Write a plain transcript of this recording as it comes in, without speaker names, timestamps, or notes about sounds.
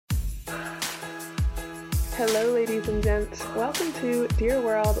Hello, ladies and gents. Welcome to Dear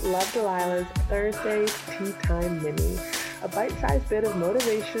World, Love Delilah's Thursday Tea Time Mini, a bite-sized bit of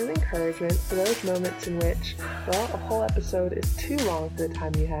motivation and encouragement for those moments in which, well, a whole episode is too long for the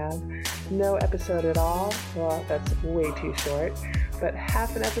time you have. No episode at all, well, that's way too short, but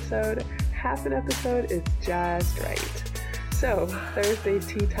half an episode is just right. So, Thursday's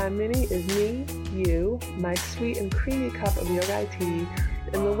Tea Time Mini is me, you, my sweet and creamy cup of yogai tea,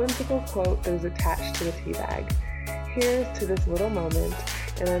 and the whimsical quote that is attached to the tea bag. Here's to this little moment,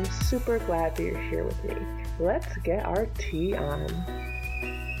 and I'm super glad that you're here with me. Let's get our tea on.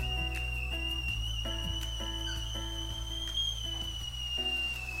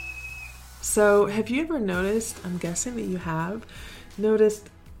 So, have you ever noticed, I'm guessing that you have, noticed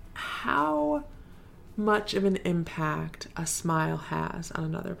how much of an impact a smile has on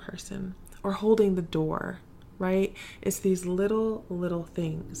another person, or holding the door, right? It's these little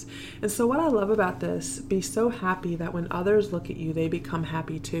things. And so what I love about this, be so happy that when others look at you, they become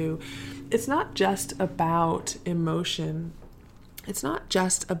happy too. It's not just about emotion. It's not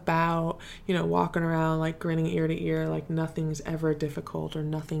just about, walking around like grinning ear to ear, like nothing's ever difficult or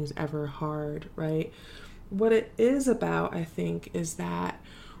nothing's ever hard, right? What it is about, I think, is that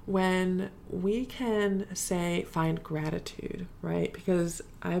when we can find gratitude, right? Because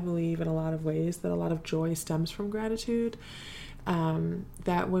I believe in a lot of ways that a lot of joy stems from gratitude,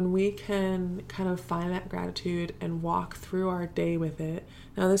 that when we can kind of find that gratitude and walk through our day with it.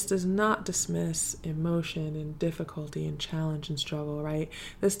 Now, this does not dismiss emotion and difficulty and challenge and struggle, right?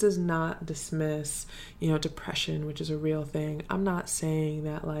 This does not dismiss, depression, which is a real thing. I'm not saying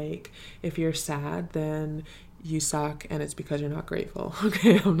that if you're sad, then you suck and it's because you're not grateful.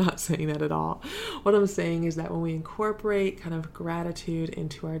 Okay, I'm not saying that at all. What I'm saying is that when we incorporate kind of gratitude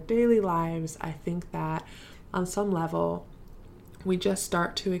into our daily lives, I think that on some level, we just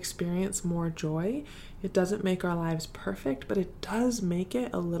start to experience more joy. It doesn't make our lives perfect, but it does make it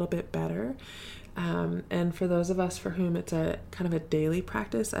a little bit better. And for those of us for whom it's a kind of a daily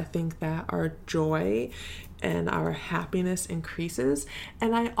practice, I think that our joy and our happiness increases.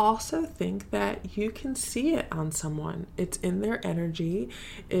 And I also think that you can see it on someone. It's in their energy.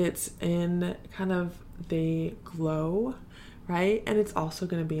 It's in kind of the glow, right? And it's also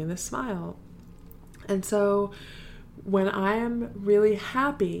going to be in the smile. And so when I am really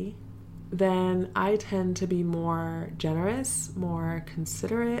happy, then I tend to be more generous, more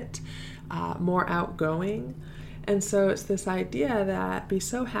considerate, more outgoing. And so it's this idea that be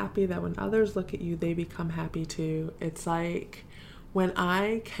so happy that when others look at you, they become happy too. It's like when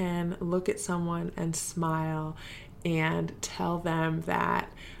I can look at someone and smile and tell them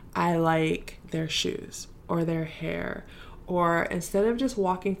that I like their shoes or their hair, or instead of just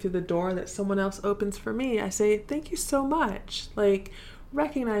walking through the door that someone else opens for me, I say, thank you so much.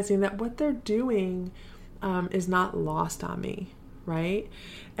 Recognizing that what they're doing is not lost on me, right?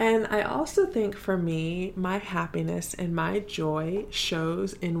 And I also think for me, my happiness and my joy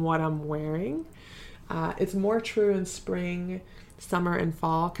shows in what I'm wearing. It's more true in spring, summer, and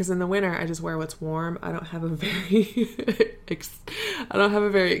fall, because in the winter I just wear what's warm. I don't have a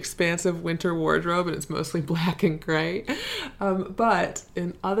very expansive winter wardrobe, and it's mostly black and gray. But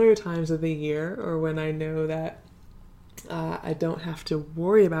in other times of the year, or when I know that I don't have to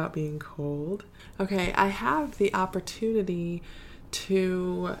worry about being cold, I have the opportunity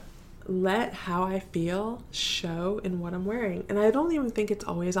to let how I feel show in what I'm wearing. And I don't even think it's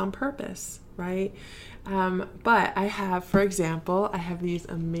always on purpose, right? But I have, for example, these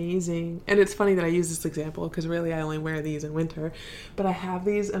amazing, and it's funny that I use this example because really I only wear these in winter, but I have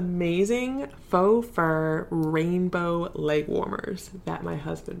these amazing faux fur rainbow leg warmers that my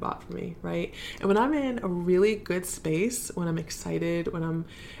husband bought for me, right? And when I'm in a really good space, when I'm excited, it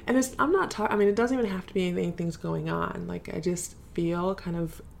doesn't even have to be anything's going on. I just feel kind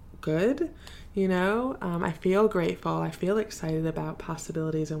of good. I feel grateful. I feel excited about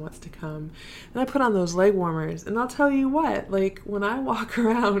possibilities and what's to come. And I put on those leg warmers, and I'll tell you what, when I walk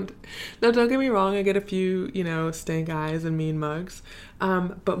around, now don't get me wrong, I get a few, stink eyes and mean mugs.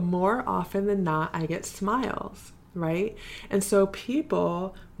 But more often than not, I get smiles, right? And so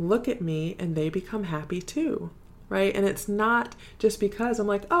people look at me and they become happy too. Right? And it's not just because I'm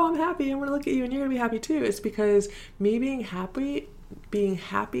like, oh, I'm happy, I'm going to look at you and you're going to be happy too. It's because me being happy,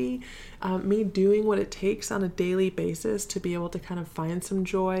 me doing what it takes on a daily basis to be able to kind of find some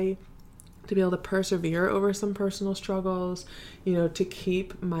joy, to be able to persevere over some personal struggles, to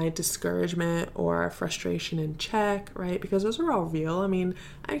keep my discouragement or frustration in check, right? Because those are all real.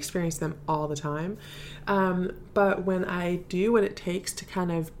 I experience them all the time. But when I do what it takes to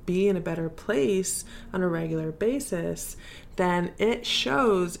kind of be in a better place on a regular basis, then it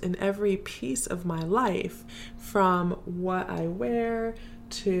shows in every piece of my life, from what I wear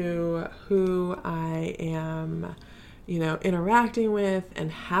to who I am, interacting with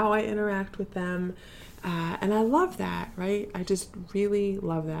and how I interact with them. And I love that, right? I just really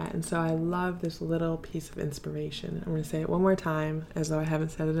love that. And so I love this little piece of inspiration. I'm going to say it one more time, as though I haven't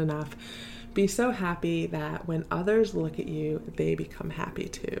said it enough. Be so happy that when others look at you, they become happy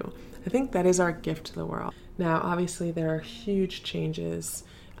too. I think that is our gift to the world. Now, obviously, there are huge changes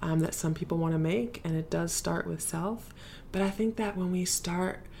that some people want to make, and it does start with self. But I think that when we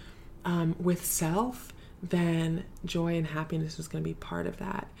start with self, then joy and happiness is going to be part of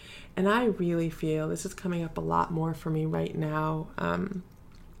that. And I really feel this is coming up a lot more for me right now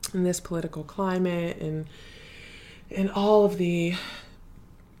in this political climate and in all of the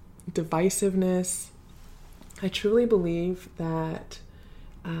divisiveness. I truly believe that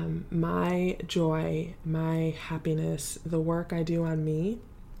my joy, my happiness, the work I do on me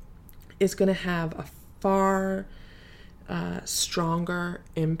is going to have a far stronger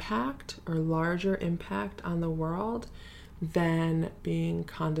impact or larger impact on the world than being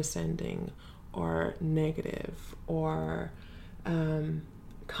condescending or negative or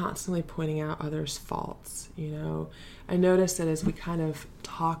constantly pointing out others' faults. I notice that as we kind of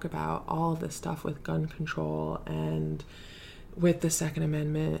talk about all of this stuff with gun control and with the Second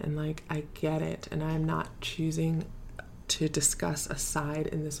Amendment, and I get it, and I'm not choosing to discuss a side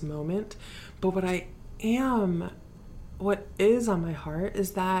in this moment, but what is on my heart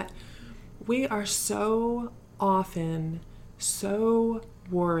is that we are so often so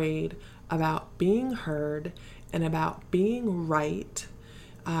worried about being heard and about being right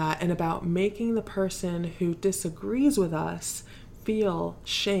and about making the person who disagrees with us feel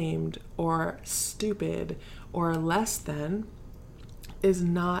shamed or stupid or less than, is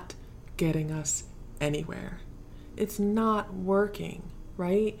not getting us anywhere. It's not working,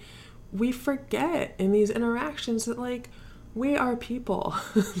 right? We forget in these interactions that we are people.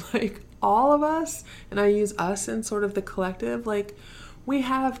 All of us, and I use us in sort of the collective, we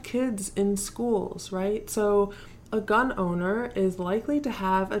have kids in schools, right? So a gun owner is likely to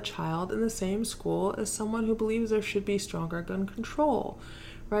have a child in the same school as someone who believes there should be stronger gun control,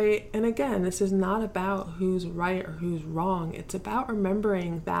 right? And again, this is not about who's right or who's wrong. It's about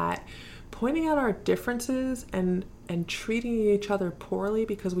remembering that pointing out our differences and treating each other poorly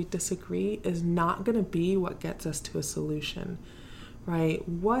because we disagree is not going to be what gets us to a solution, right?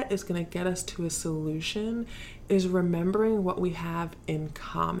 What is going to get us to a solution is remembering what we have in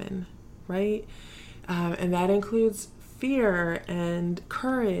common, right? And that includes fear and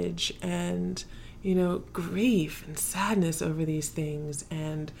courage and, grief and sadness over these things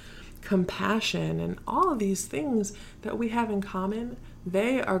and compassion and all of these things that we have in common.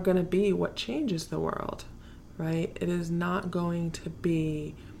 They are going to be what changes the world, right? It is not going to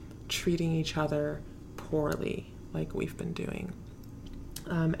be treating each other poorly like we've been doing.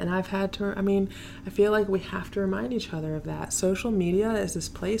 And I feel like we have to remind each other of that. Social media is this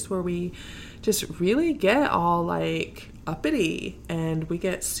place where we just really get all uppity and we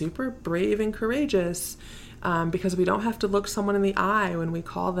get super brave and courageous because we don't have to look someone in the eye when we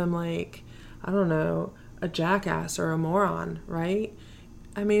call them a jackass or a moron, right?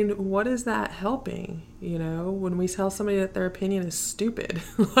 What is that helping? When we tell somebody that their opinion is stupid,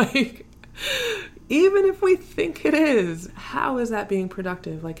 even if we think it is, how is that being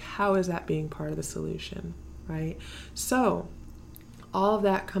productive? How is that being part of the solution, right? So all of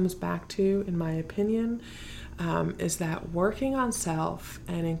that comes back to, in my opinion, is that working on self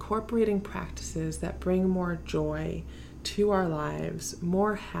and incorporating practices that bring more joy to our lives,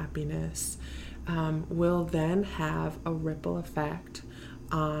 more happiness, will then have a ripple effect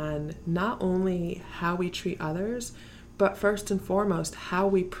on not only how we treat others, but first and foremost, how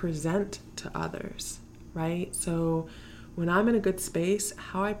we present to others, right? So when I'm in a good space,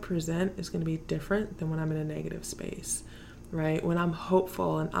 how I present is going to be different than when I'm in a negative space, right? When I'm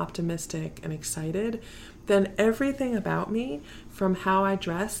hopeful and optimistic and excited, then everything about me, from how I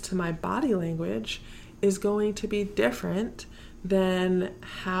dress to my body language, is going to be different than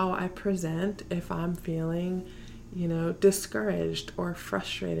how I present if I'm feeling, discouraged or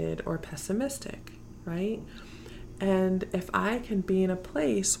frustrated or pessimistic, right? And if I can be in a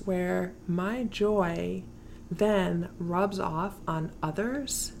place where my joy then rubs off on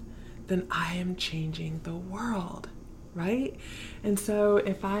others, then I am changing the world, right? And so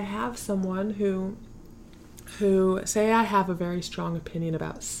if I have someone who say I have a very strong opinion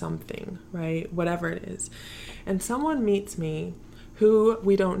about something, right? Whatever it is, and someone meets me who,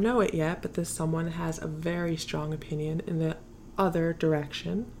 we don't know it yet, but this someone has a very strong opinion in the other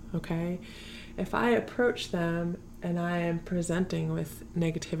direction, okay? If I approach them and I am presenting with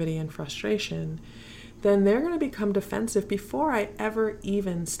negativity and frustration, then they're going to become defensive before I ever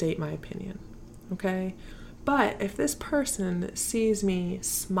even state my opinion. Okay? But if this person sees me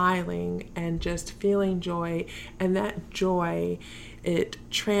smiling and just feeling joy, and that joy, it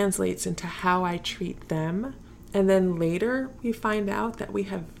translates into how I treat them, and then later we find out that we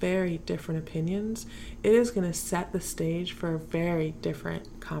have very different opinions, it is going to set the stage for a very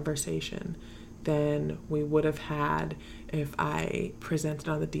different conversation than we would have had if I presented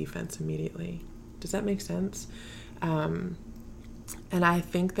on the defense immediately. Does that make sense? And I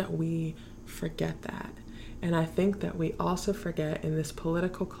think that we forget that. And I think that we also forget in this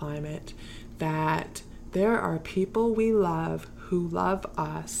political climate that there are people we love who love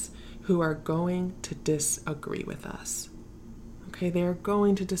us who are going to disagree with us. Okay, they are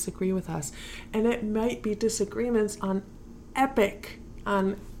going to disagree with us. And it might be disagreements on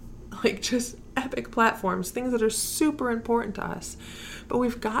just epic platforms, things that are super important to us. But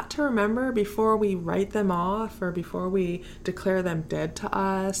we've got to remember before we write them off or before we declare them dead to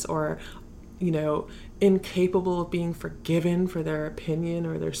us or, incapable of being forgiven for their opinion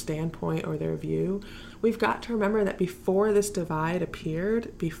or their standpoint or their view, we've got to remember that before this divide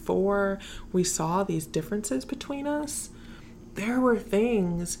appeared, before we saw these differences between us, there were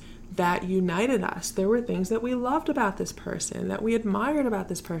things that united us. There were things that we loved about this person, that we admired about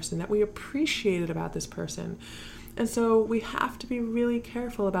this person, that we appreciated about this person. And so we have to be really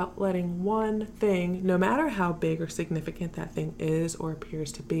careful about letting one thing, no matter how big or significant that thing is or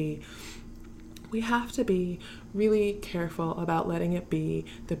appears to be, we have to be really careful about letting it be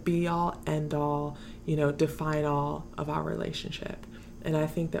the be-all, end-all, define all of our relationship. And I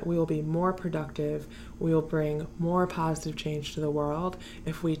think that we will be more productive, we will bring more positive change to the world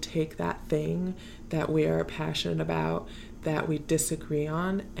if we take that thing that we are passionate about, that we disagree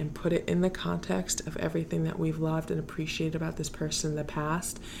on, and put it in the context of everything that we've loved and appreciated about this person in the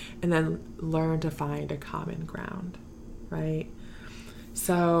past, and then learn to find a common ground, right?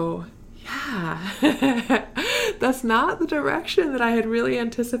 So, yeah, that's not the direction that I had really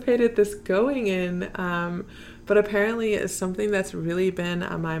anticipated this going in. But apparently it's something that's really been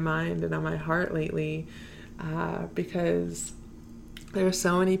on my mind and on my heart lately, because there are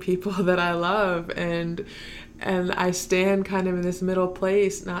so many people that I love, and I stand kind of in this middle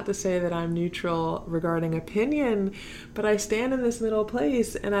place, not to say that I'm neutral regarding opinion, but I stand in this middle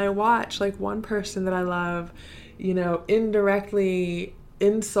place and I watch one person that I love, indirectly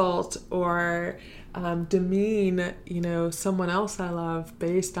insult or demean, someone else I love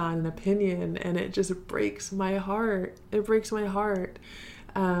based on an opinion, and it just breaks my heart. It breaks my heart.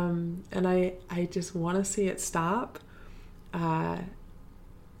 And I just want to see it stop.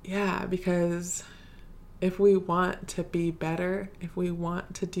 Because if we want to be better, if we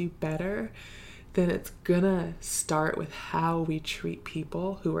want to do better, then it's gonna start with how we treat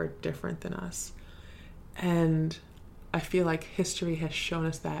people who are different than us. And I feel like history has shown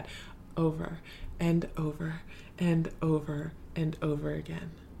us that over and over and over and over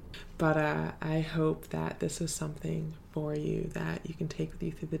again. But I hope that this was something for you that you can take with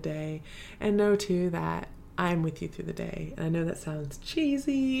you through the day, and know too that I'm with you through the day. And I know that sounds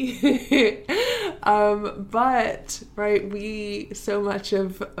cheesy, but right, so much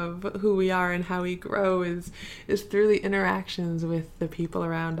of who we are and how we grow is through the interactions with the people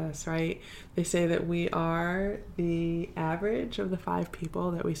around us, right? They say that we are the average of the 5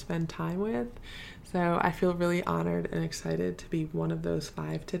 people that we spend time with. So I feel really honored and excited to be one of those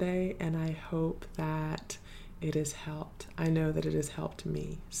 5 today, and I hope that it has helped. I know that it has helped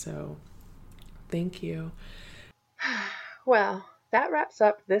me, so thank you. Well, that wraps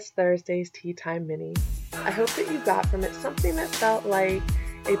up this Thursday's Tea Time Mini. I hope that you got from it something that felt like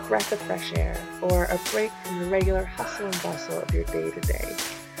a breath of fresh air or a break from the regular hustle and bustle of your day-to-day.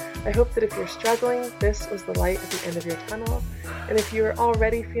 I hope that if you're struggling, this was the light at the end of your tunnel. And if you are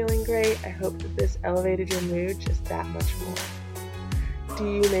already feeling great, I hope that this elevated your mood just that much more. Do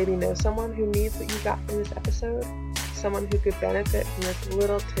you maybe know someone who needs what you got from this episode? Someone who could benefit from this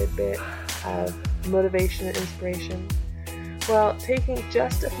little tidbit of motivation and inspiration? Well, taking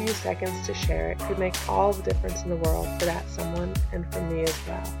just a few seconds to share it could make all the difference in the world for that someone and for me as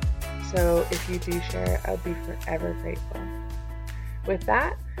well. So if you do share it, I'll be forever grateful. With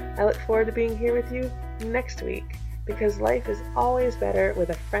that, I look forward to being here with you next week, because life is always better with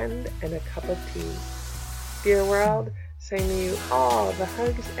a friend and a cup of tea. Dear world, sending you all the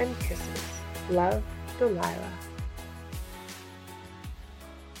hugs and kisses. Love, Delilah.